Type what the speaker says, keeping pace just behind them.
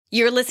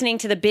You're listening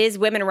to the Biz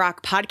Women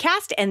Rock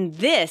podcast, and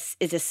this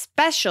is a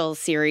special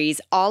series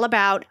all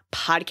about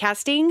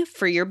podcasting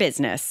for your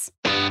business.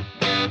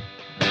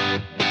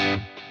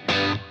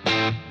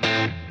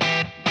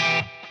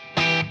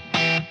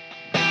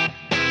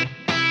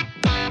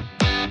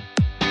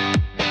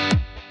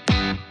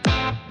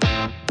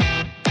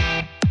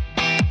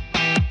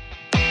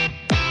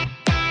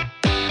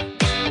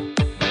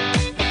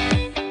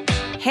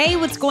 Hey,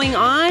 what's going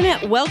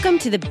on? Welcome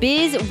to the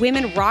Biz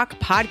Women Rock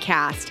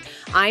podcast.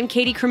 I'm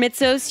Katie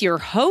Kremitzos, your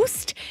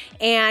host,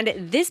 and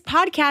this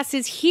podcast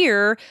is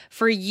here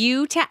for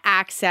you to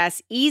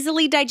access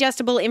easily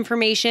digestible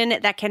information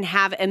that can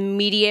have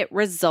immediate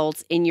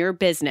results in your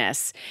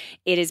business.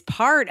 It is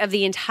part of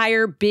the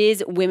entire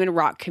Biz Women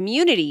Rock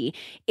community.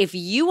 If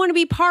you want to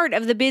be part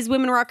of the Biz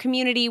Women Rock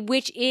community,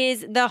 which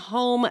is the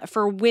home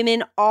for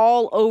women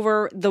all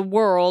over the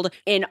world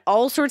in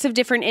all sorts of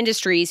different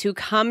industries who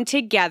come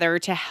together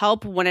to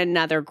help one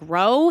another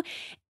grow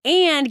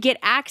and get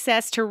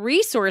access to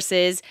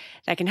resources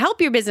that can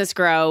help your business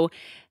grow,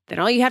 then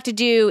all you have to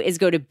do is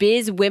go to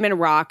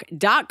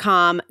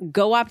bizwomenrock.com,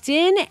 go opt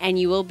in, and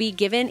you will be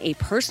given a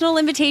personal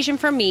invitation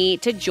from me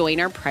to join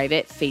our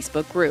private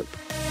Facebook group.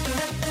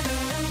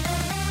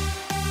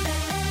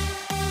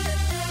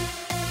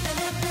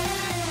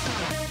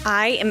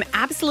 I am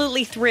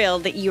absolutely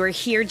thrilled that you are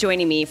here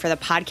joining me for the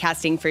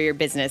Podcasting for Your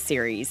Business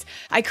series.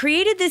 I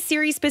created this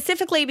series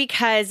specifically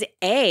because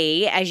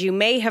A, as you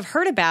may have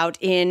heard about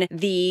in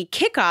the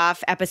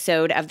kickoff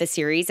episode of the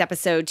series,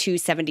 episode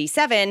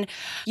 277,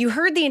 you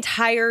heard the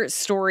entire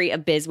story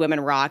of Biz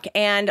Women Rock,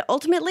 and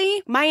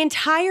ultimately my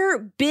entire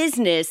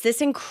business, this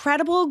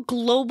incredible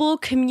global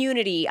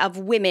community of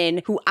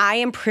women who I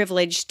am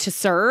privileged to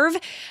serve,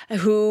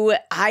 who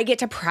I get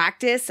to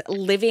practice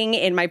living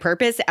in my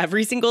purpose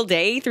every single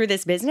day through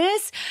this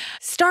business,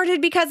 started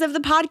because of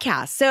the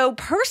podcast. So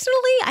personally,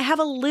 I have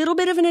a little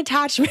bit of an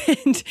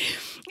attachment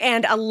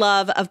and a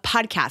love of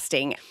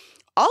podcasting.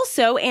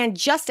 Also, and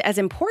just as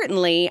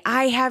importantly,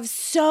 I have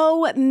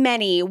so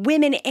many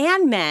women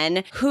and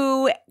men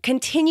who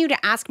continue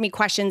to ask me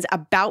questions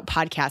about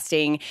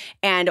podcasting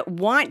and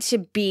want to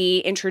be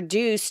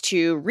introduced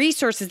to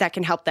resources that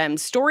can help them,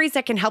 stories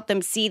that can help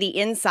them see the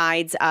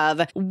insides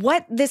of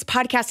what this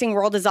podcasting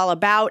world is all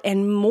about,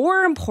 and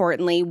more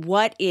importantly,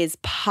 what is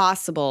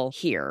possible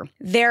here.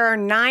 There are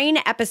 9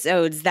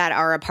 episodes that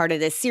are a part of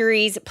this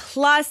series,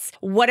 plus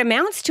what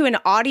amounts to an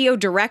audio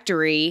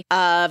directory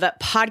of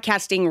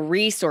podcasting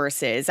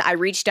resources. I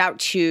reached out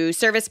to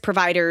service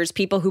providers,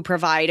 people who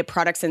provide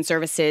products and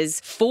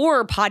services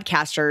for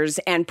podcasters,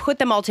 and put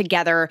them all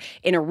together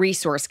in a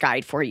resource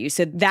guide for you.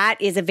 So that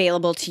is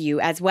available to you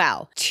as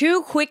well.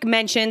 2 quick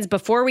mentions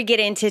before we get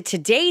into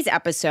today's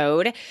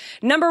episode.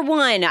 Number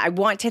 1, I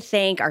want to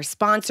thank our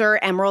sponsor,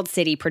 Emerald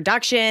City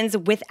Productions,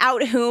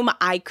 without whom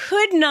I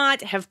could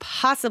not have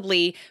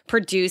possibly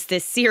produced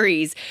this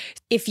series.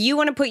 If you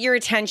want to put your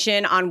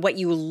attention on what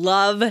you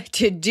love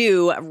to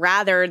do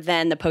rather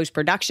than the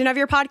post-production of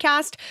your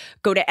podcast,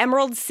 go to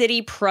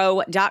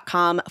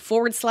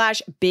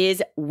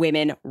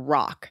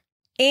emeraldcitypro.com/bizwomenrock.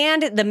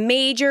 And the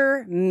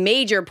major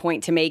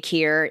point to make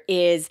here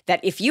is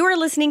that if you are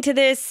listening to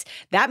this,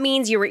 that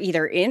means you are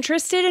either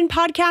interested in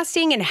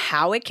podcasting and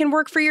how it can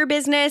work for your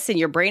business, and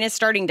your brain is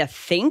starting to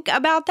think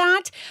about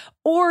that,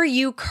 or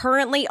you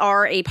currently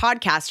are a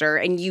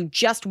podcaster and you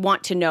just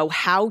want to know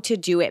how to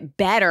do it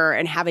better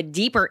and have a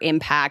deeper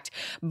impact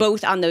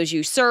both on those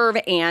you serve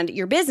and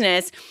your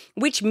business,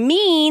 which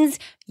means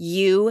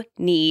you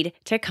need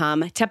to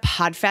come to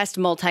PodFest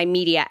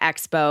Multimedia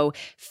Expo,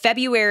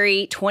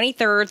 February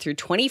 23rd through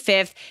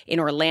 25th in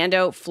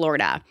Orlando,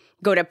 Florida.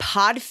 Go to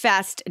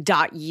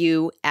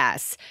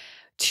podfest.us.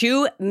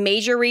 2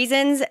 major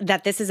reasons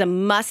that this is a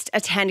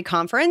must-attend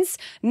conference.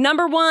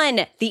 Number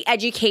 1, the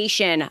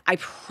education. I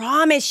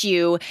promise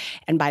you,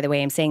 and by the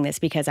way, I'm saying this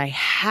because I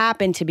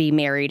happen to be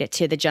married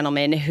to the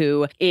gentleman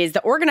who is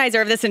the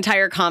organizer of this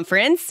entire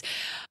conference,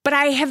 but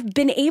I have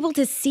been able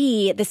to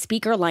see the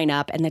speaker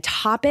lineup and the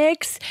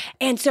topics,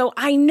 and so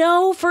I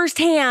know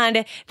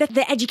firsthand that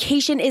the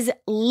education is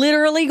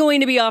literally going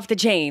to be off the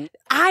chain.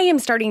 I am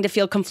starting to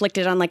feel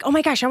conflicted on like, oh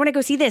my gosh, I want to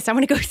go see this. I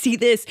want to go see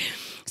this.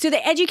 So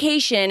the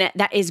education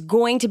that is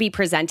going to be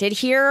presented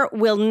here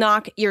will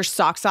knock your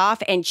socks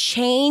off and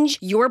change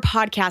your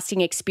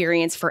podcasting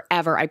experience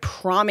forever. I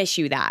promise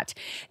you that.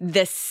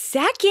 The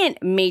second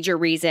major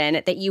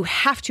reason that you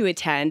have to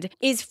attend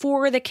is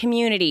for the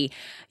community.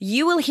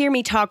 You will hear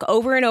me talk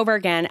over and over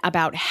again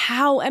about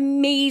how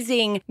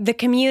amazing the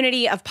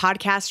community of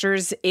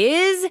podcasters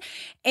is.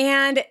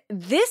 And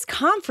this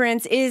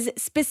conference is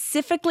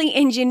specifically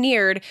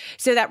engineered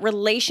so that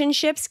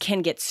relationships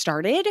can get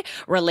started,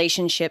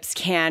 relationships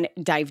can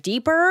dive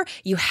deeper.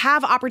 You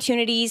have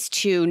opportunities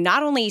to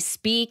not only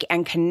speak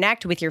and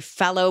connect with your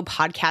fellow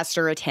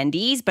podcaster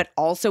attendees, but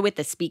also with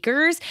the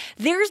speakers.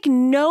 There's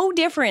no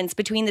difference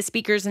between the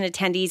speakers and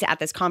attendees at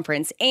this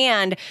conference.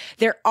 And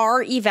there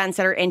are events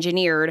that are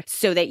engineered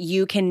so that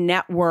you can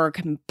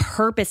network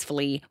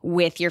purposefully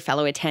with your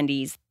fellow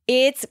attendees.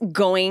 It's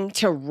going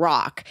to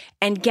rock.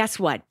 And guess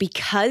what?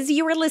 Because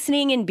you are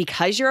listening and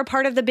because you're a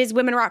part of the Biz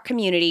Women Rock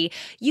community,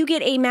 you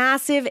get a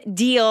massive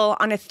deal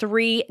on a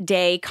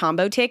 3-day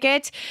combo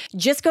ticket.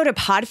 Just go to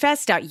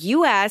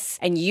podfest.us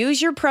and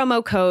use your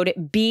promo code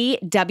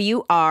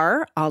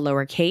BWR, all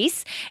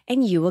lowercase,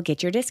 and you will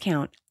get your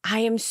discount. I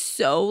am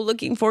so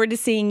looking forward to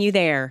seeing you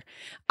there.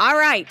 All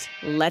right,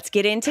 let's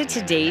get into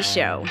today's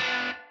show.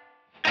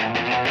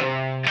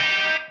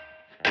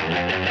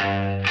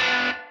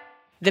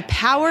 The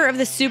power of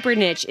the super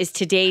niche is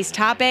today's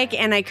topic,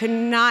 and I could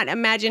not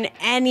imagine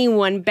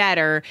anyone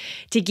better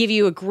to give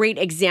you a great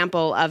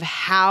example of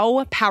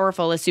how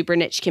powerful a super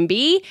niche can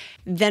be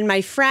than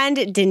my friend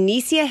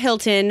De'Nicea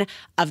Hilton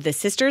of the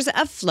Sisters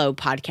of Flow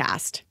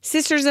podcast.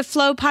 Sisters of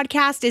Flow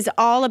podcast is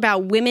all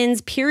about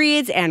women's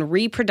periods and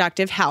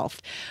reproductive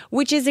health,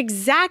 which is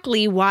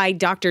exactly why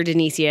Dr.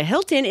 De'Nicea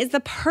Hilton is the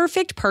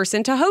perfect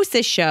person to host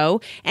this show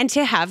and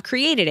to have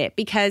created it,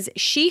 because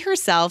she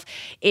herself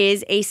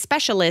is a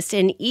specialist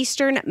in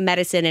Eastern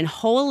medicine and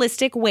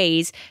holistic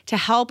ways to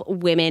help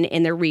women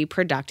in their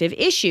reproductive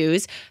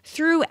issues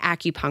through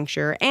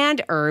acupuncture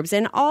and herbs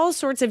and all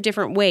sorts of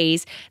different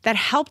ways that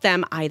help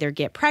them either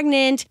get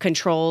pregnant,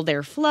 control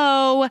their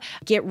flow,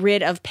 get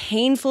rid of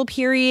painful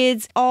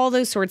periods, all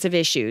those sorts of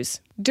issues.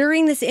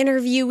 During this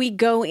interview, we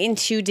go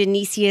into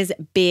De'Nicea's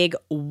big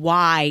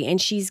why,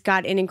 and she's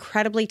got an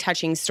incredibly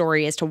touching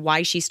story as to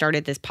why she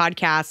started this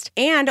podcast,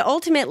 and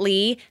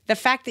ultimately, the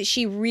fact that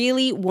she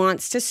really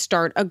wants to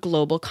start a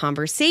global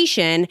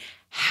conversation,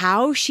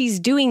 how she's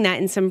doing that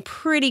in some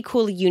pretty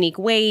cool, unique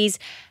ways,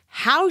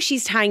 how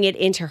she's tying it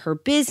into her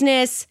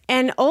business,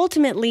 and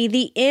ultimately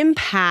the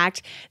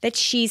impact that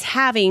she's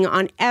having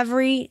on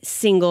every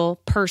single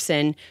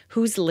person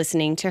who's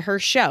listening to her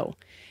show.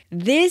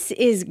 This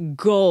is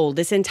gold.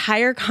 This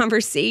entire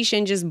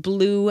conversation just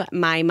blew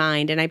my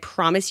mind. And I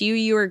promise you,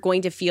 you are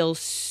going to feel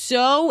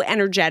so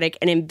energetic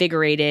and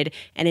invigorated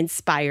and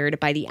inspired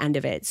by the end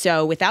of it.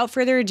 So without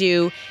further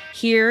ado,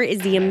 here is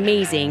the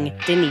amazing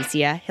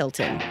De'Nicea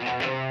Hilton.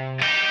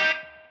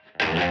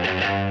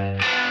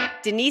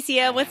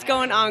 De'Nicea, what's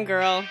going on,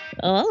 girl?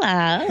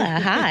 Hola,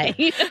 hi.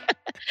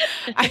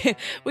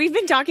 We've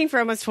been talking for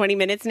almost 20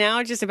 minutes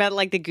now, just about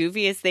like the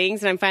goofiest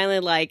things. And I'm finally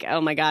like,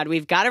 oh my God,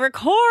 we've got to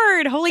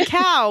record. Holy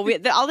cow.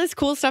 All this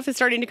cool stuff is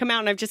starting to come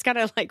out and I've just got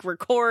to like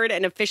record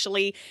and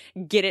officially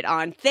get it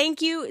on.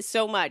 Thank you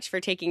so much for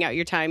taking out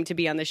your time to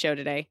be on the show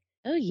today.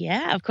 Oh,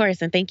 yeah, of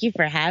course. And thank you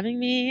for having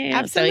me.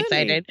 Absolutely. I'm so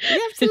excited. Yeah,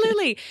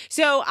 absolutely.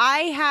 So I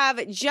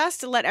have just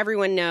to let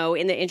everyone know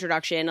in the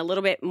introduction a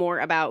little bit more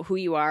about who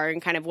you are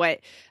and kind of what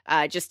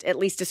just at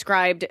least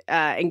described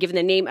and given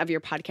the name of your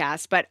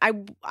podcast. But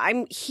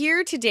I'm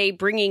here today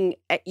bringing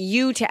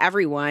you to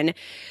everyone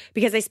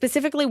because I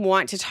specifically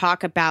want to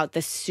talk about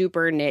the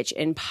super niche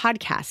in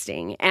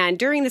podcasting. And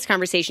during this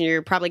conversation,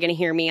 you're probably going to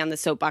hear me on the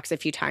soapbox a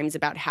few times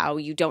about how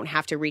you don't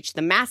have to reach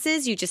the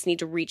masses. You just need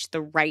to reach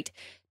the right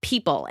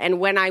people.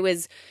 And when I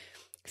was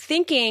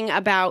thinking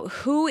about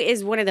who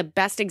is one of the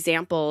best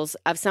examples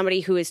of somebody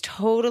who is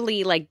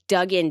totally like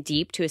dug in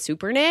deep to a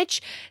super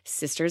niche,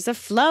 Sisters of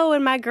Flow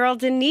and my girl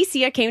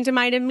De'Nicea came to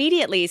mind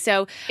immediately.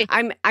 So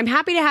I'm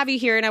happy to have you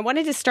here. And I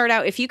wanted to start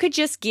out, if you could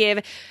just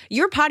give,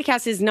 your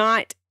podcast is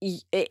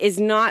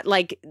not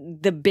like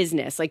the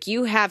business. Like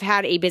you have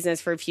had a business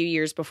for a few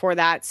years before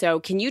that. So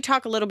can you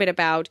talk a little bit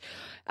about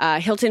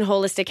Hilton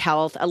Holistic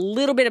Health, a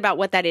little bit about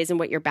what that is and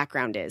what your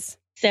background is?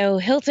 So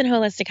Hilton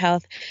Holistic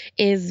Health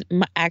is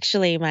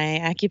actually my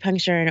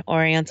acupuncture and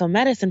oriental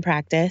medicine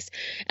practice,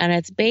 and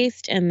it's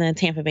based in the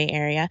Tampa Bay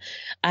area.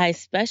 I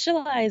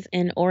specialize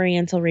in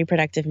oriental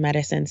reproductive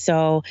medicine.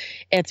 So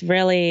it's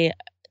really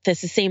the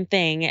same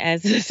thing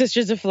as the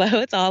Sisters of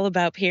Flow. It's all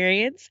about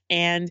periods.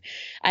 And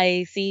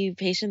I see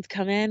patients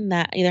come in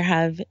that either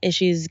have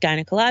issues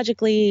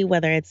gynecologically,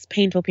 whether it's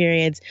painful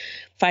periods,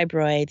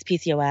 fibroids,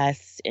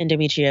 PCOS,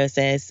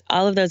 endometriosis,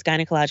 all of those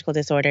gynecological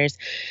disorders.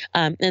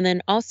 And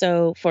then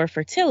also for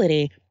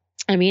fertility.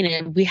 I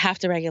mean, we have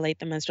to regulate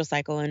the menstrual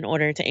cycle in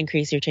order to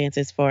increase your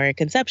chances for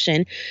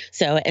conception.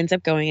 So it ends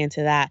up going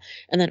into that.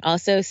 And then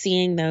also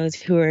seeing those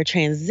who are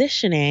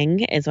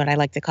transitioning, is what I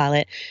like to call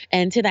it,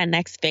 into that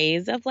next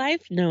phase of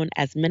life known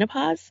as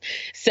menopause.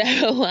 So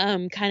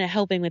kind of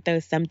helping with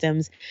those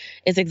symptoms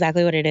is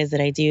exactly what it is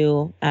that I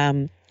do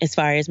as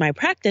far as my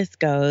practice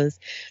goes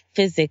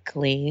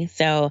physically.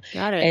 So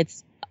Got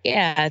it.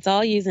 It's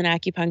all using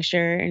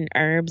acupuncture and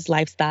herbs,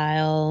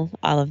 lifestyle,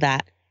 all of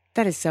that.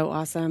 That is so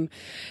awesome.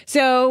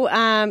 So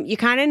you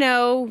kind of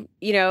know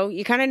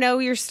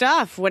your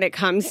stuff when it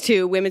comes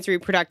to women's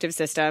reproductive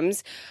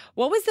systems.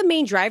 What was the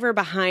main driver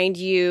behind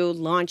you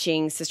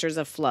launching Sisters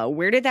of Flow?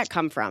 Where did that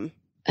come from?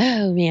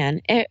 Oh,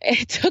 man,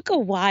 it took a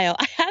while.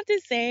 I have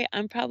to say,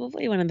 I'm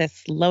probably one of the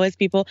slowest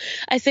people.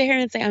 I sit here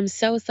and say I'm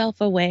so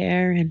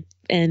self-aware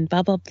and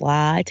blah, blah,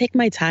 blah. I take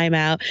my time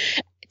out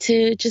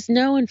to just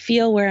know and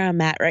feel where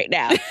I'm at right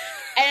now.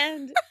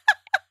 And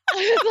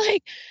I was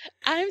like,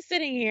 I'm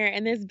sitting here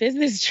in this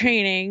business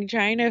training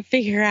trying to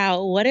figure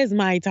out what is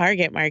my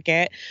target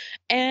market.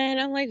 And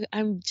I'm like,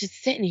 I'm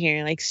just sitting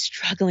here like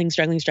struggling.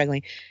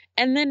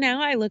 And then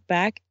now I look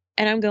back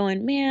and I'm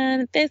going,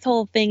 man, this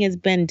whole thing has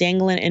been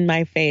dangling in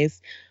my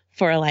face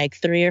for like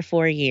 3 or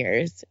 4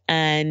 years.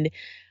 And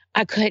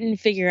I couldn't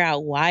figure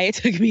out why it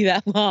took me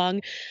that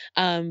long.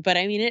 But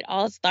I mean, it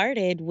all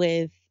started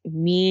with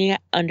me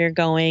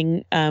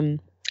undergoing,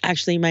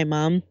 actually, my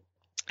mom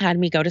had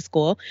me go to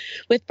school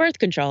with birth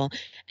control.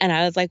 And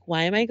I was like,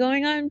 why am I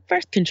going on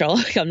birth control?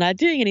 I'm not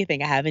doing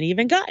anything. I haven't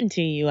even gotten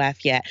to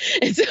UF yet.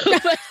 And so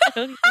I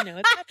don't even know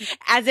what's happening.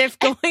 As if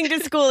going to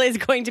school is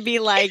going to be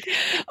like,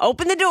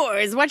 open the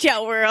doors, watch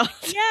out, world.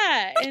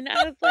 Yeah. And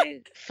I was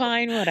like,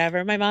 fine,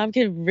 whatever. My mom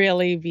can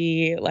really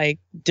be like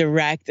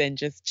direct and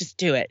just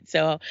do it.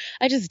 So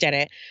I just did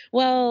it.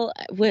 Well,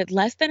 with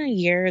less than a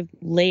year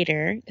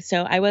later,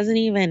 so I wasn't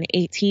even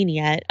 18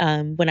 yet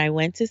when I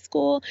went to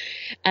school.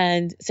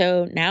 And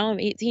so now I'm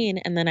 18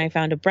 and then I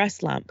found a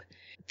breast lump.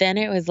 Then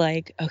it was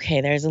like,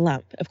 okay, there's a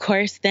lump. Of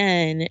course,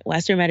 then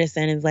Western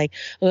medicine is like,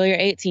 well, you're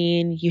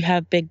 18, you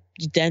have big,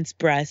 dense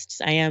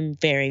breasts. I am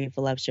very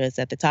voluptuous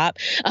at the top.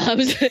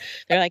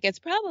 They're like, it's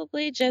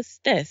probably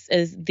just this,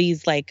 is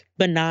these like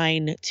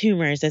benign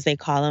tumors, as they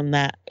call them,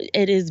 that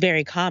it is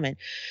very common.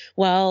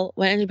 Well,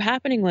 what ended up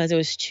happening was it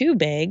was too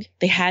big.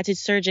 They had to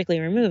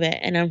surgically remove it.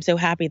 And I'm so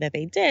happy that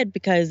they did,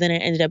 because then it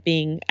ended up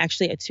being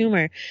actually a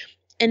tumor.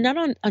 And not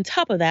on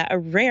top of that, a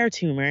rare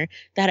tumor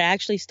that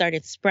actually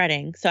started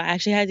spreading. So I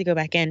actually had to go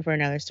back in for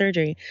another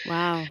surgery.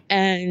 Wow.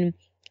 And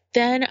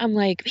then I'm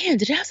like, man,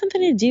 did it have something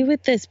to do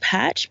with this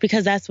patch?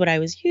 Because that's what I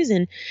was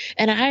using.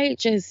 And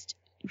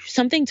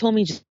something told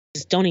me just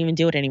don't even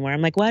do it anymore.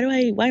 I'm like, why am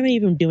I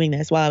even doing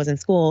this while I was in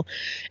school?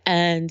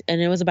 And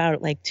it was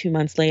about like 2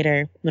 months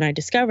later when I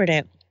discovered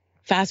it.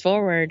 Fast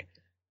forward,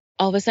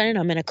 all of a sudden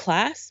I'm in a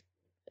class,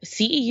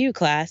 CEU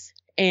class,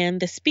 and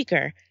the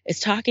speaker is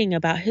talking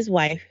about his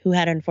wife who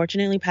had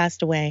unfortunately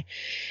passed away.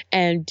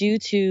 And due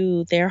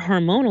to their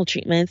hormonal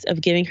treatments of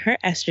giving her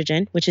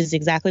estrogen, which is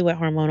exactly what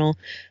hormonal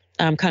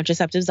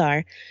contraceptives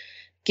are,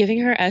 giving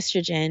her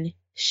estrogen,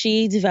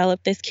 she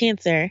developed this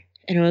cancer,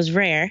 and it was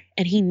rare,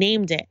 and he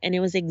named it, and it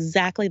was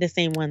exactly the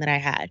same one that I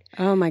had.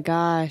 Oh my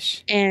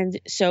gosh. And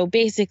so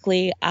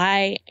basically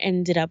I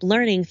ended up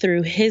learning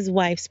through his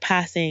wife's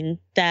passing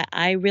that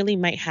I really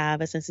might have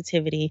a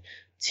sensitivity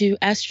to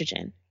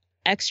estrogen.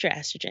 Extra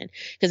estrogen,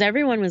 because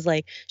everyone was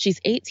like, she's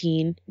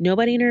 18,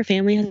 nobody in her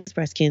family has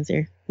breast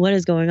cancer, what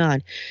is going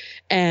on?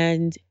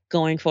 And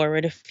going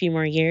forward a few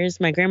more years,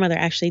 my grandmother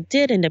actually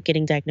did end up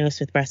getting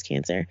diagnosed with breast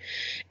cancer.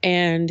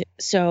 And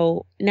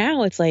so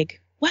now it's like,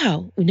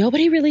 wow,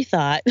 nobody really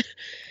thought,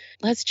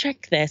 let's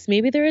check this,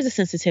 maybe there is a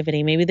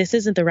sensitivity, maybe this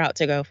isn't the route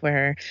to go for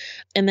her.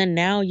 And then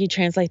now you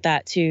translate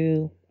that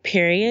to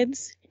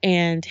periods,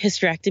 and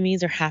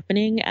hysterectomies are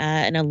happening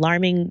at an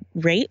alarming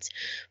rate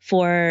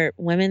for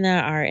women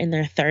that are in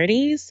their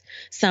 30s.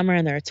 Some are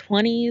in their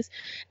 20s.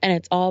 And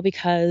it's all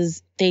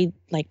because they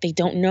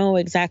don't know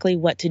exactly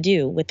what to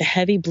do with the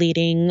heavy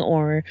bleeding,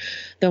 or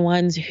the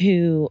ones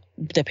who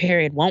the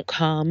period won't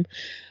come,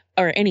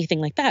 or anything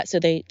like that.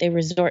 So they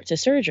resort to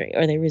surgery,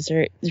 or they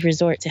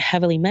resort to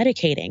heavily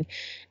medicating.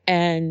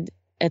 And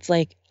it's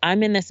like,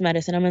 I'm in this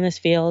medicine, I'm in this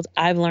field.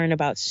 I've learned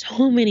about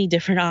so many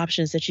different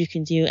options that you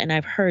can do. And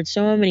I've heard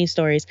so many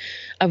stories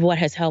of what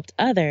has helped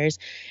others.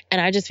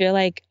 And I just feel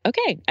like,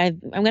 okay,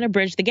 I'm going to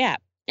bridge the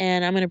gap,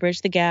 and I'm going to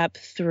bridge the gap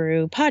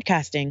through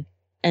podcasting.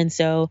 And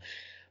so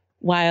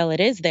while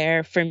it is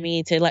there for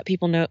me to let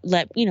people know,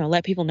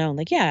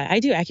 like, yeah, I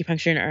do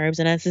acupuncture and herbs,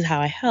 and this is how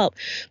I help,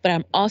 but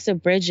I'm also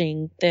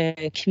bridging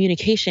the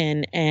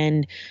communication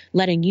and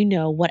letting you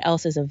know what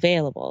else is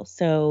available.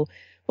 So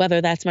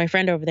whether that's my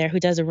friend over there who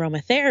does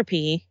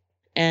aromatherapy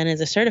and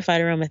is a certified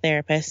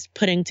aromatherapist,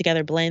 putting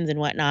together blends and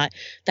whatnot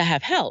that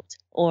have helped,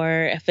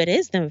 or if it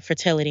is the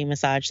fertility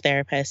massage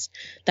therapist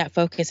that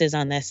focuses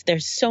on this,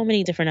 there's so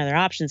many different other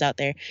options out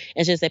there.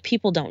 It's just that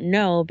people don't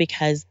know,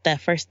 because the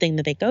first thing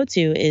that they go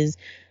to is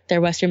their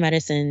Western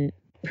medicine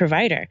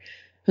provider,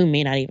 who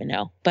may not even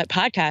know. But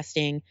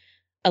podcasting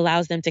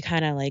allows them to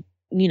kind of like,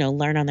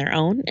 learn on their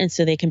own, and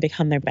so they can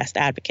become their best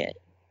advocate.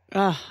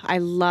 Oh, I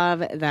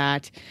love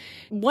that.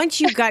 Once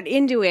you got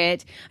into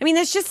it, I mean,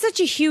 that's just such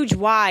a huge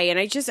why. And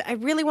I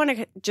really want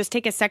to just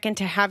take a second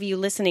to have you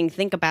listening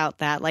think about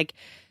that. Like,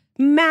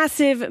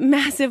 massive,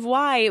 massive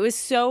why. It was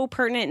so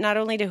pertinent, not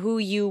only to who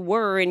you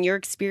were and your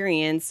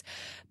experience,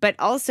 but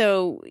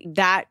also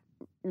that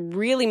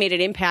really made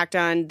an impact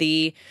on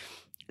the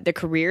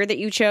career that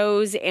you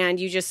chose. And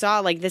you just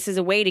saw, like, this is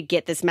a way to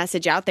get this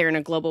message out there in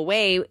a global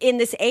way in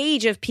this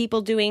age of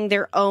people doing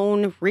their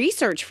own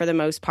research for the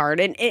most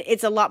part. And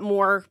it's a lot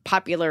more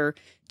popular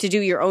to do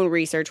your own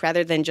research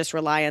rather than just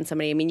rely on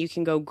somebody. I mean, you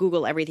can go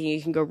Google everything.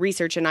 You can go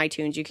research in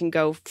iTunes. You can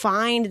go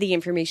find the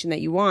information that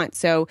you want.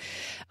 So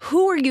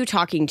who are you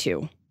talking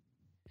to?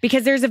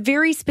 Because there's a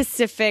very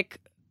specific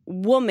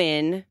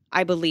woman,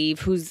 I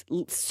believe, who's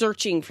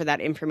searching for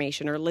that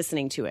information or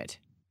listening to it.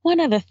 One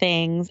of the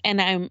things,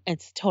 and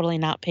it's totally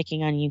not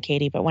picking on you,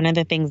 Katie, but one of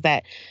the things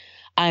that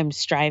I'm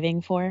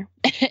striving for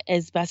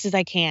as best as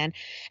I can.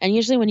 And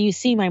usually when you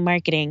see my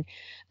marketing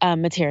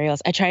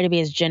materials, I try to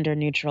be as gender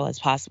neutral as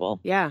possible.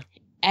 Yeah.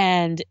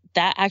 And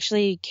that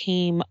actually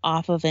came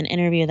off of an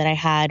interview that I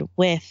had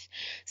with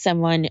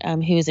someone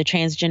who is a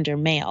transgender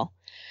male.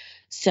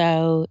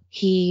 So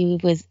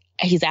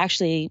he's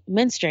actually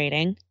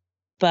menstruating,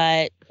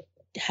 but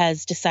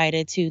has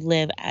decided to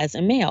live as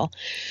a male.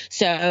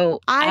 So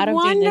I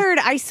wondered,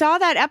 I saw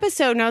that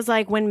episode and I was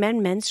like, when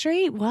men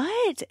menstruate,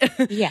 what?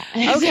 Yeah.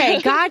 Okay,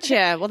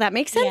 gotcha. Well, that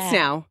makes sense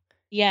now.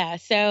 Yeah.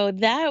 So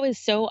that was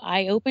so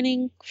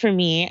eye-opening for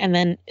me. And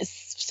then,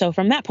 so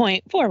from that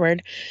point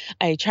forward,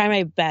 I try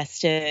my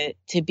best to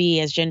be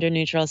as gender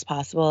neutral as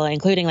possible,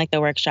 including like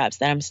the workshops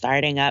that I'm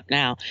starting up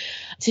now.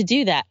 To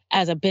do that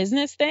as a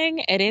business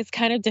thing, it is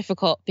kind of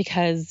difficult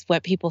because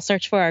what people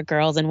search for are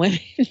girls and women.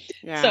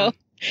 Yeah. So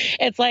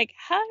it's like,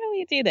 how do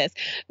we do this?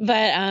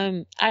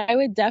 But I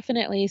would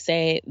definitely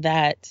say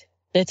that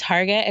the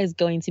target is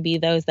going to be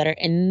those that are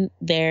in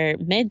their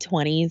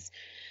mid-20s,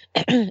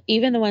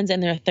 even the ones in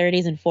their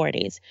 30s and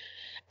 40s.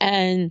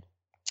 And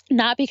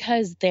not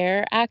because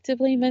they're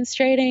actively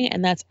menstruating.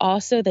 And that's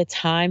also the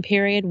time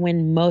period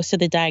when most of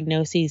the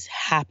diagnoses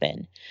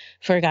happen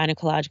for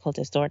gynecological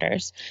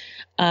disorders.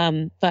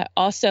 But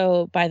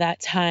also by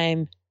that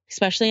time,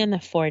 especially in the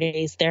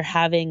 40s, they're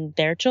having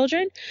their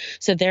children.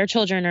 So their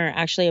children are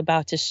actually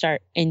about to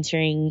start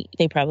entering,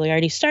 they probably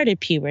already started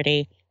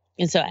puberty.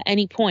 And so at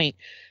any point,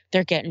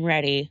 they're getting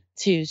ready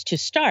to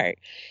start.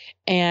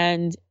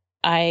 And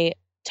I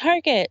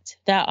target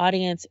that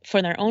audience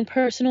for their own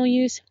personal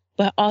use,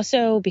 but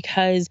also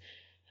because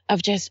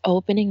of just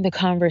opening the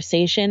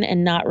conversation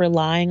and not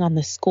relying on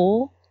the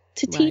school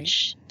to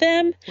teach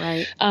them.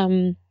 Right.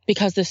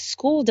 Because the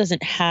school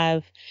doesn't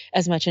have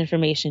as much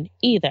information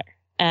either.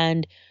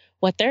 And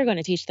what they're going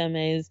to teach them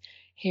is,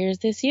 here's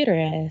this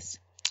uterus.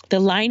 The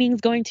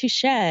lining's going to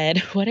shed.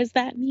 What does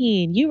that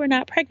mean? You were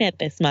not pregnant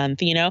this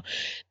month. You know,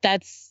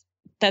 that's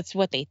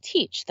what they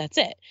teach. That's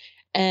it.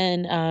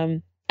 And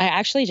I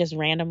actually just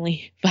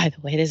randomly, by the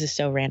way, this is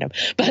so random,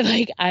 but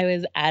like I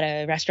was at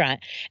a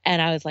restaurant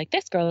and I was like,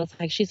 this girl is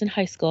like, she's in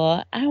high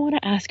school. I want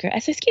to ask her. I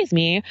said, excuse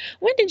me,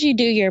 when did you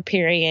do your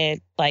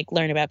period, like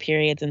learn about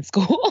periods in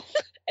school?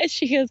 And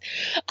she goes,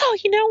 oh,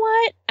 you know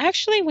what?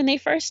 Actually, when they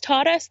first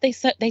taught us,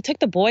 they took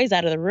the boys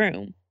out of the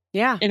room.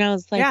 Yeah. And I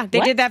was like, yeah, they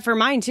did that for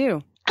mine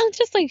too. I was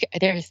just like,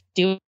 they're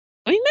doing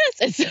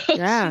this. And so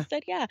Yeah. she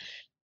said, yeah.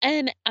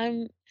 And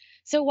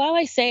so while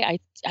I say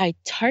I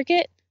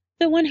target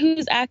the one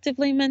who's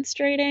actively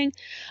menstruating,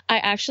 I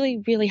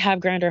actually really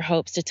have grander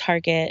hopes to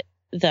target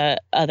the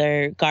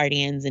other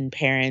guardians and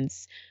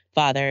parents,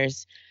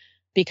 fathers,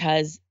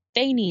 because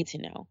they need to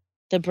know,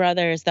 the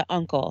brothers, the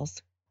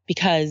uncles,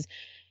 because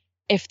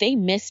if they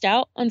missed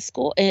out on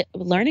school,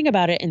 learning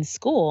about it in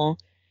school,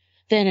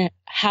 then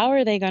how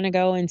are they going to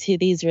go into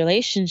these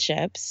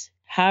relationships?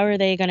 How are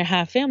they going to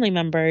have family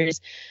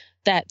members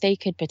that they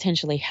could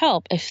potentially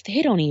help if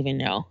they don't even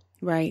know?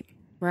 Right.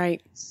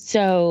 Right.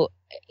 So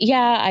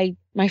yeah,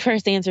 my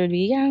first answer would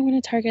be, yeah, I'm going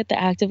to target the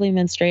actively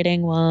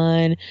menstruating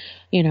one,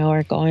 you know,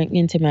 or going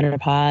into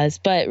menopause.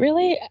 But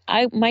really,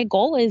 my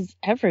goal is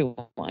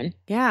everyone.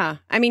 Yeah.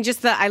 I mean,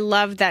 I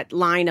love that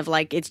line of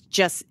like,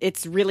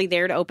 it's really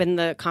there to open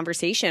the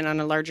conversation on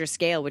a larger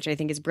scale, which I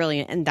think is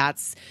brilliant. And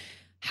that's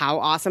how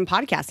awesome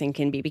podcasting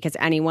can be, because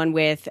anyone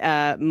with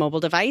a mobile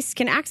device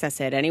can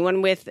access it.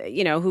 Anyone with,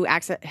 you know, who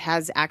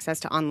has access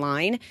to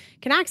online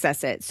can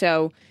access it.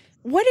 So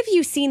what have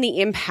you seen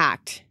the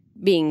impact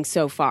being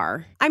so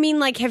far? I mean,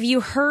 like, have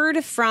you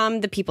heard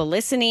from the people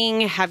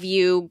listening? Have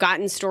you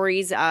gotten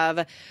stories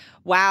of,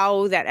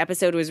 wow, that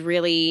episode was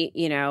really,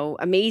 you know,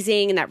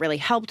 amazing and that really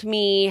helped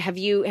me? Have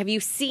you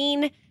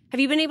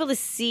been able to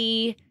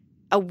see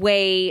a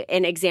way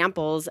and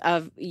examples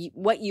of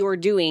what you're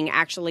doing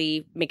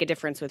actually make a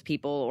difference with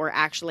people, or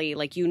actually,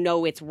 like, you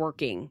know, it's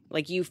working?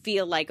 Like, you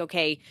feel like,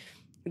 okay,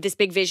 this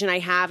big vision I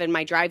have and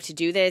my drive to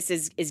do this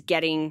is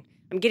getting,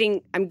 I'm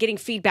getting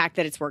feedback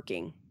that it's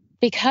working.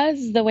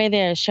 Because the way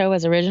the show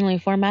was originally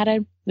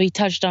formatted, we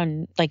touched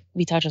on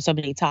so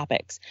many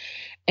topics.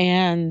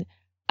 And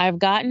I've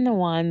gotten the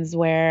ones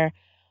where,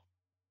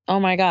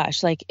 oh my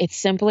gosh, like it's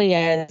simply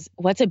as,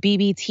 what's a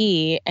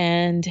BBT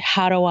and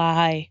how do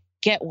I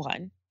get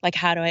one? Like,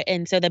 how do I,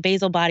 and so the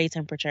basal body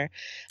temperature.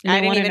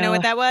 I didn't even know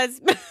what that was.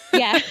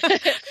 Yeah.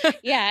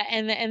 Yeah.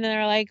 And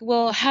they're like,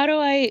 well, how do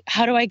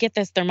I get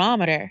this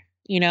thermometer?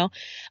 You know,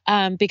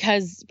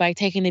 because by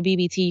taking the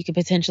BBT, you could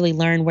potentially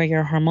learn where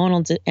your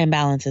hormonal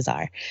imbalances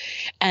are.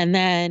 And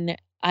then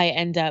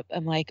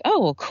I'm like, oh,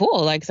 well,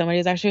 cool. Like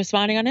somebody's actually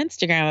responding on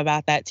Instagram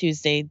about that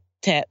Tuesday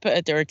tip,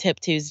 or Tip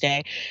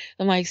Tuesday.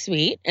 I'm like,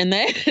 sweet. And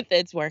then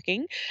it's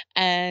working.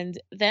 And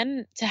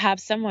then to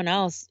have someone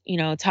else, you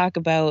know, talk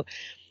about,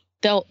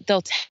 they'll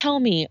tell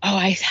me, oh,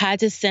 I had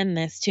to send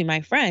this to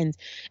my friends.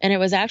 And it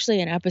was actually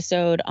an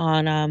episode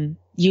on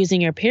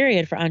using your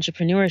period for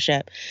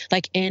entrepreneurship,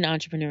 like in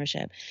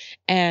entrepreneurship.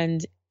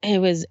 And it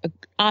was an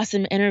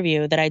awesome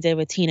interview that I did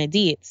with Tina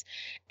Dietz.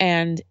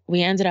 And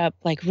we ended up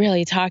like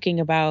really talking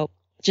about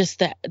just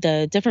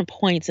the different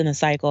points in the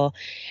cycle.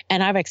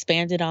 And I've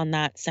expanded on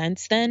that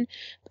since then,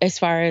 as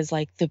far as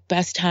like the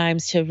best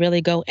times to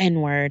really go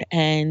inward,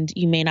 and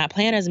you may not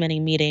plan as many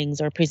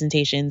meetings or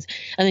presentations,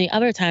 and the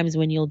other times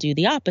when you'll do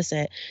the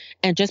opposite.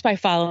 And just by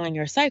following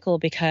your cycle,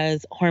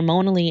 because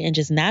hormonally and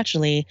just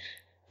naturally,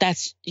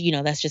 that's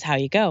just how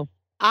you go.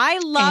 I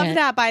love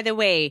that, by the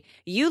way.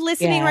 You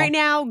listening right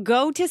now,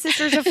 go to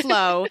Sisters of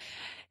Flow.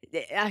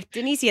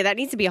 De'Nicea, that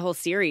needs to be a whole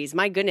series.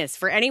 My goodness,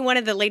 for any one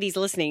of the ladies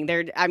listening,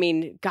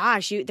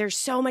 there's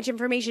so much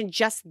information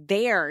just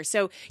there.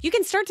 So you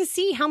can start to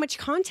see how much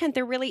content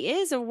there really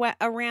is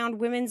around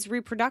women's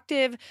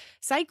reproductive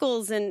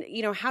cycles, and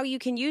how you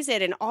can use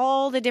it and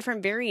all the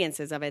different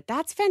variances of it.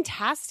 That's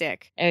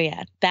fantastic. Oh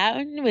yeah,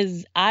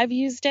 I've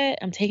used it.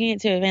 I'm taking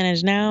it to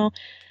advantage now.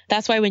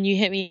 That's why when you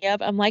hit me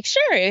up, I'm like,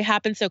 sure, it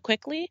happened so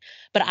quickly.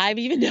 But I've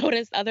even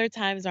noticed other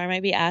times where I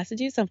might be asked to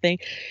do something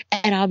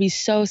and I'll be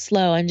so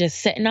slow and just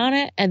sitting on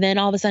it. And then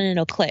all of a sudden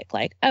it'll click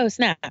like, oh,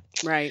 snap.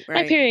 Right.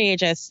 My period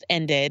just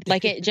ended.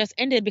 Like it just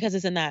ended because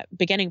it's in that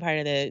beginning part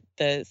of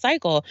the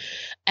cycle.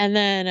 And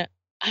then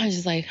I was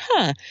just like,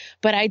 huh.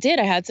 But I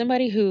had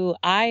somebody who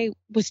I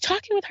was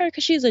talking with her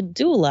because she's a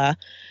doula.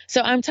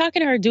 So I'm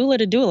talking to her doula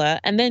to doula.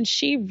 And then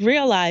she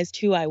realized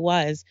who I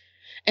was.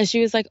 And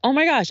she was like, oh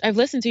my gosh, I've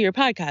listened to your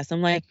podcast.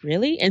 I'm like,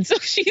 really? And so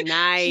she's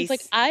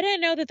like, I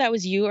didn't know that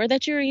was you or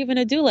that you were even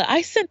a doula.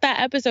 I sent that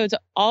episode to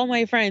all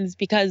my friends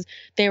because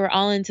they were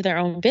all into their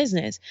own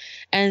business.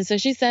 And so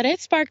she said,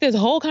 it sparked this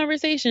whole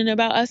conversation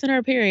about us and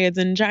our periods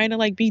and trying to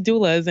like be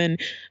doulas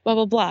and blah,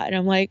 blah, blah. And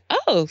I'm like,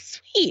 oh,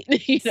 sweet.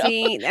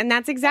 See, and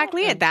that's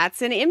exactly it.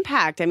 That's an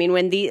impact. I mean,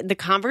 when the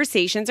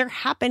conversations are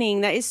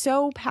happening, that is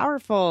so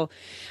powerful.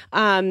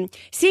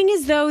 Seeing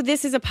as though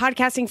this is a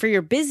podcasting for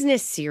your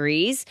business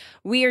series,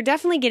 we are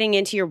definitely getting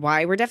into your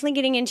why. We're definitely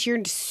getting into your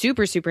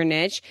super, super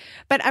niche.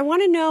 But I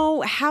want to know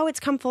how it's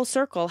come full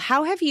circle.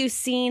 How have you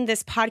seen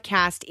this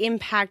podcast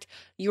impact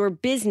your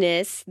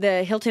business,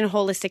 the Hilton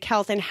Holistic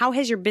Health, and how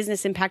has your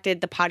business impacted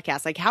the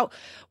podcast? Like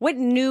what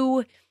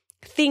new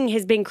thing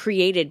has been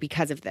created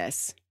because of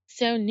this?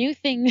 So new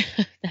thing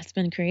that's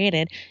been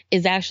created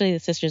is actually the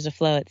Sisters of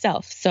Flow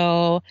itself.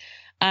 So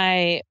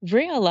I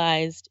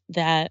realized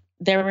that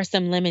there were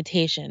some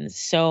limitations.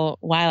 So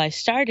while I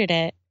started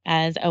it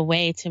as a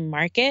way to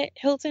market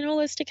Hilton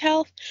Holistic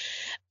Health,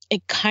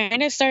 it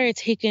kind of started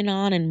taking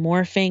on and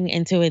morphing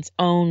into its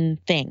own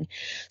thing.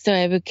 So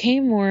it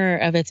became more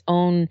of its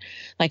own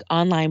like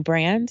online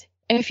brand,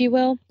 if you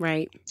will.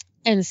 Right.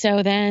 And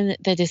so then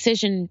the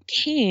decision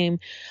came,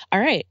 all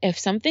right, if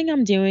something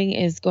I'm doing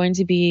is going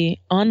to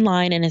be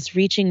online and it's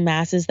reaching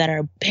masses that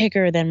are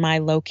bigger than my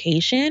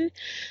location,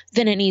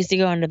 then it needs to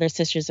go under the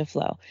Sisters of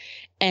Flow.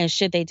 And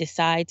should they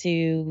decide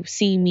to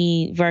see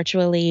me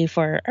virtually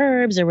for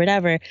herbs or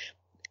whatever,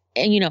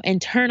 and,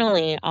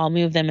 internally, I'll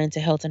move them into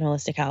Hilton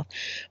Holistic Health.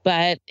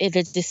 But the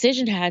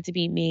decision had to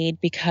be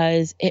made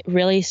because it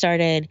really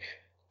started,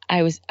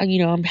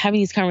 I'm having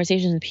these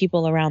conversations with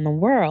people around the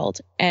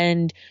world.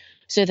 And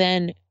so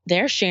then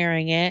they're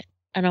sharing it.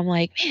 And I'm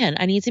like, man,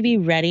 I need to be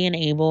ready and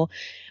able.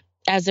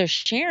 As they're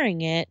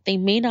sharing it, they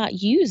may not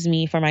use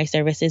me for my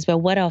services, but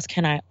what else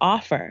can I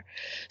offer?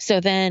 So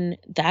then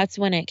that's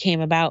when it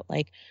came about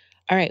like,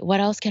 all right, what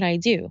else can I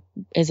do?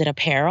 Is it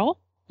apparel?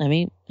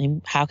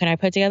 How can I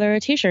put together a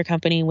t-shirt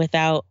company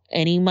without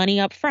any money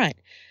up front?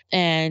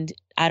 And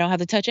I don't have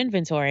to touch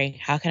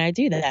inventory. How can I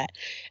do that?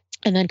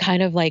 And then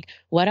kind of like,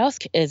 what else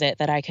is it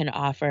that I can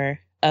offer?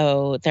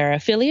 Oh, there are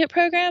affiliate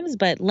programs,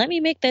 but let me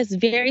make this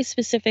very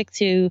specific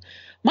to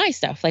my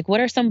stuff. Like, what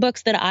are some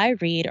books that I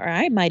read or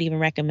I might even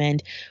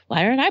recommend?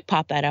 Why don't I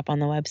pop that up on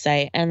the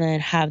website and then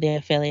have the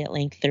affiliate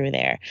link through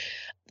there?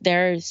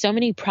 There are so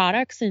many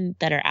products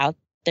that are out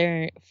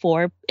there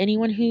for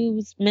anyone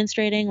who's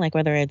menstruating, like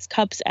whether it's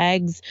cups,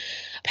 eggs,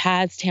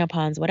 pads,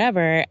 tampons,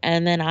 whatever.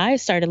 And then I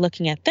started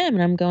looking at them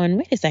and I'm going,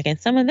 wait a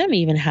second, some of them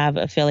even have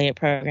affiliate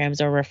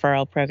programs or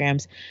referral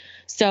programs.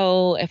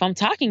 So if I'm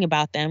talking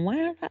about them,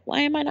 why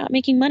am I not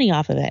making money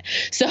off of it?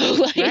 So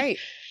right.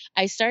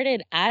 I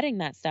started adding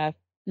that stuff.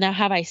 Now,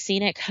 have I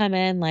seen it come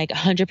in like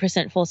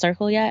 100% full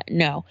circle yet?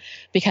 No,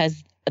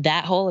 because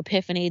that whole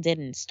epiphany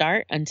didn't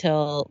start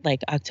until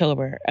like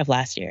October of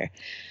last year.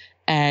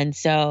 And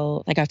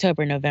so like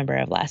October, November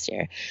of last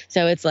year.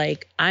 So it's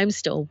like, I'm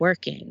still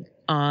working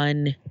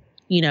on,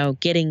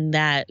 getting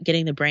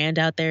the brand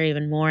out there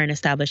even more and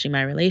establishing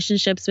my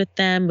relationships with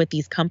them, with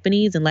these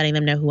companies and letting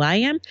them know who I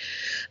am.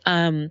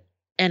 And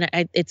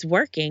it's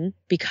working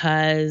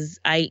because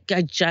I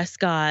just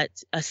got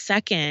a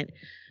second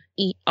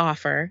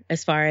offer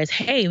as far as,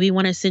 hey, we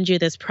want to send you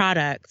this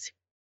product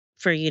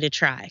for you to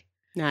try.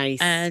 Nice.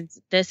 And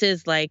this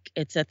is like,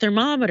 it's a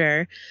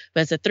thermometer,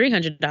 but it's a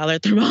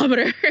 $300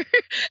 thermometer.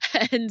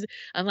 And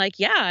I'm like,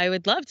 yeah, I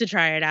would love to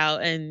try it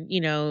out and,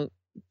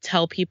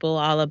 tell people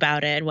all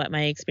about it and what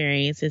my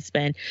experience has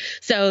been.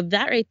 So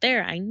that right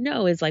there, I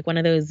know is like one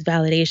of those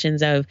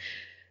validations of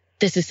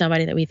this is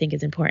somebody that we think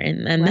is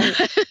important and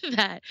right.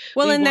 that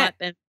we want them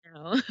to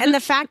know. And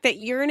the fact that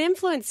you're an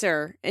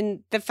influencer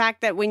and the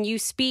fact that when you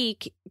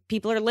speak,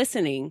 people are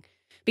listening.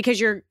 because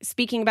you're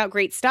speaking about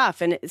great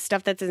stuff and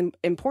stuff that's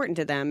important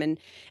to them.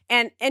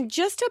 And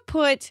just to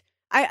put,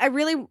 I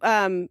really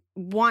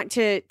want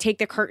to take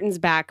the curtains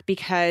back,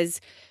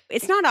 because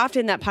it's not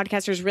often that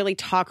podcasters really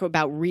talk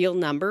about real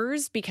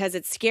numbers, because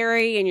it's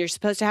scary and you're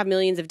supposed to have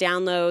millions of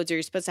downloads, or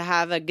you're supposed to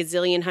have a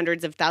gazillion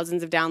hundreds of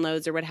thousands of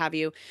downloads or what have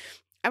you.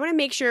 I want to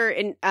make sure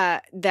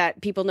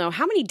that people know,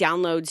 how many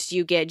downloads do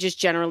you get, just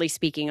generally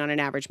speaking, on an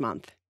average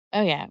month?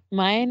 Oh, yeah.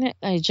 Mine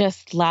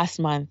just last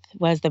month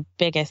was the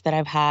biggest that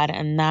I've had.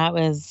 And that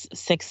was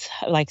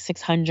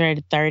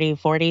 630,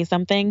 40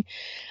 something.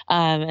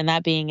 And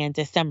that being in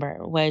December,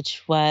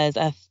 which was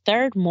a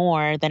third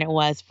more than it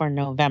was for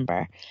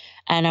November.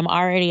 And I'm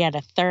already at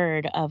a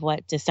third of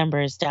what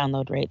December's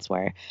download rates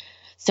were.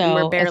 So and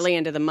we're barely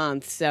into the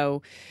month.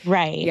 So,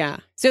 right. Yeah.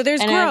 So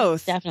there's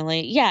growth.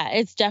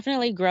 It's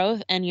definitely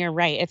growth. And you're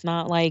right. It's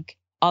not like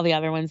all the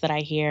other ones that I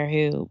hear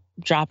who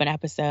drop an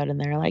episode and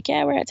they're like,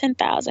 yeah, we're at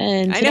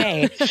 10,000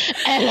 today.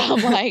 And I'm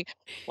like,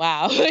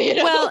 wow.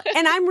 Well,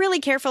 and I'm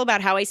really careful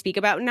about how I speak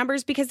about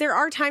numbers, because there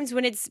are times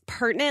when it's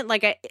pertinent.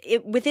 Like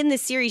within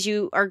this series,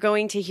 you are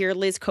going to hear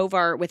Liz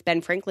Kovar with Ben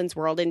Franklin's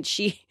World. And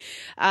she,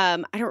 I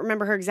don't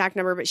remember her exact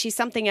number, but she's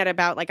something at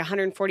about like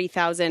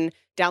 140,000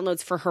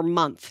 downloads for her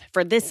month,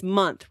 for this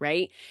month,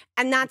 right?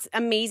 And that's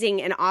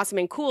amazing and awesome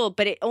and cool,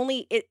 but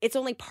it's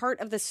only part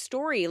of the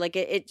story. Like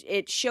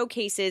it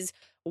showcases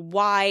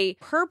why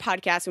her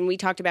podcast, when we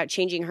talked about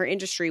changing her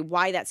industry,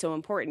 why that's so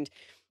important.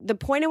 The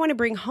point I want to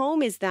bring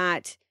home is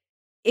that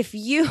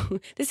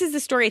this is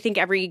the story I think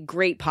every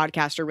great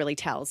podcaster really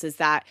tells, is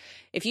that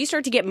if you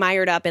start to get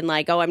mired up in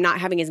like, oh, I'm not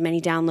having as many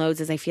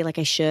downloads as I feel like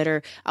I should,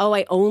 or, oh,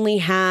 I only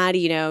had,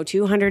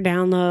 200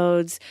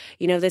 downloads,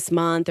 this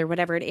month, or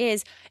whatever it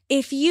is.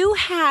 If you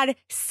had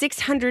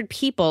 600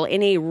 people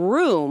in a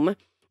room,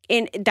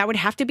 and that would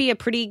have to be a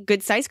pretty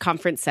good size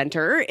conference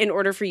center in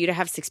order for you to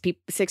have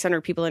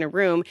 600 people in a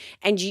room.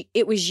 And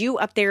it was you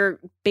up there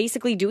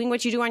basically doing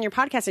what you do on your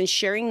podcast and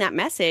sharing that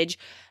message.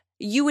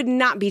 You would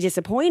not be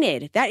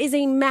disappointed. That is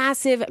a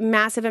massive,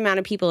 massive amount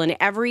of people. And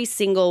every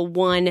single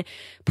one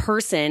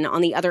person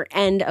on the other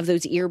end of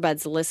those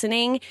earbuds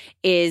listening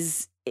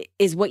is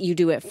what you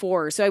do it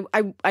for. So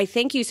I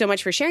thank you so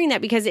much for sharing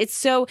that, because it's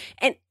so,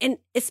 and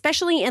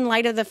especially in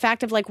light of the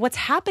fact of like what's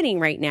happening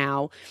right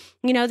now,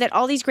 that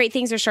all these great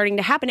things are starting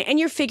to happen and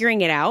you're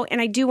figuring it out. And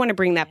I do want to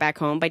bring that back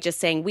home by just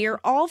saying we are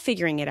all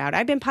figuring it out.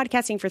 I've been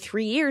podcasting for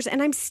 3 years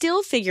and I'm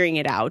still figuring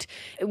it out.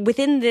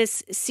 Within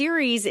this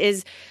series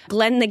is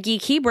Glenn the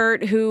Geek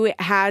Hebert, who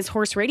has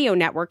Horse Radio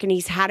Network, and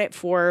he's had it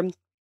for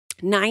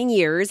 9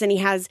 years, and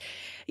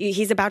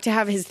he's about to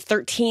have his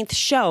 13th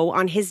show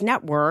on his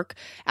network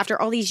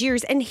after all these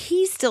years, and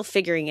he's still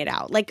figuring it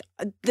out. Like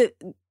the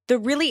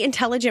really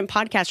intelligent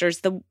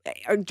podcasters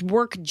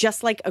work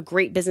just like a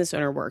great business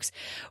owner works.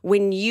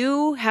 When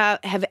you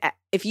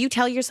if you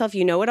tell yourself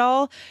you know it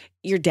all,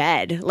 you're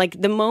dead.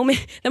 Like the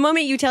moment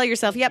you tell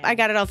yourself, yep, I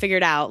got it all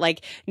figured out.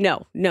 Like,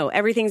 no,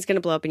 everything's going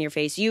to blow up in your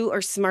face. You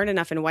are smart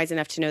enough and wise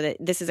enough to know that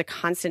this is a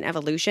constant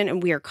evolution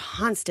and we are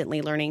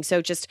constantly learning.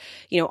 So just,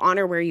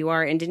 honor where you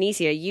are. And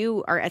De'Nicea,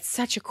 you are at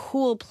such a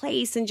cool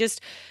place and just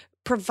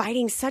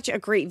providing such a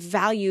great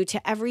value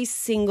to every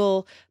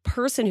single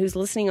person who's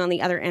listening on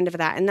the other end of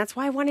that. And that's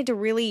why I wanted to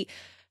really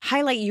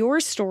highlight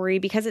your story,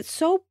 because it's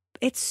so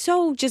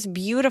just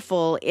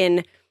beautiful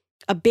in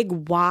a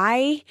big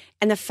why,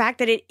 and the fact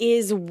that it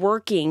is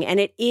working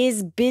and it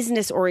is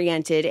business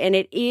oriented and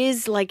it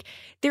is like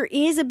there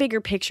is a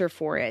bigger picture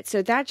for it.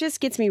 So that just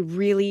gets me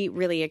really,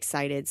 really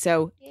excited.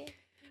 So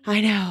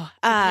I know.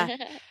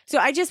 So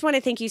I just want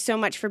to thank you so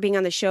much for being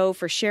on the show,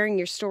 for sharing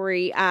your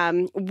story.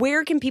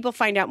 Where can people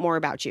find out more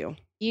about you?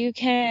 You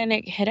can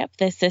hit up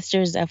the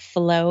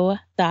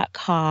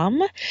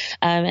sistersofflow.com.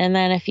 And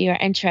then if you are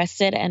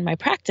interested in my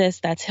practice,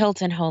 that's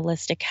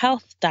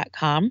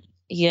hiltonholistichealth.com.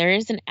 There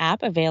is an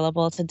app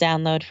available to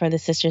download for the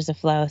Sisters of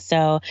Flow.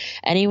 So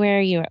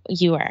anywhere you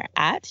are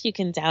at, you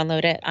can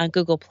download it on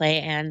Google Play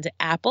and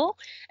Apple.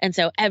 And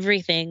so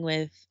everything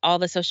with all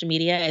the social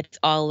media, it's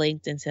all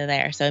linked into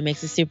there. So it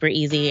makes it super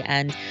easy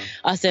and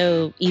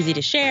also easy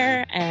to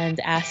share and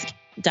ask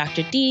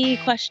Dr. D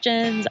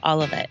questions.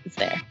 All of it is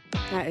there.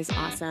 That is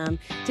awesome.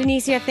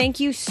 De'Nicea,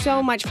 thank you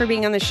so much for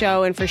being on the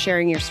show and for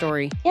sharing your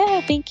story. Yeah,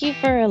 thank you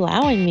for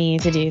allowing me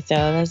to do so.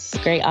 That's a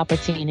great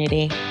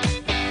opportunity.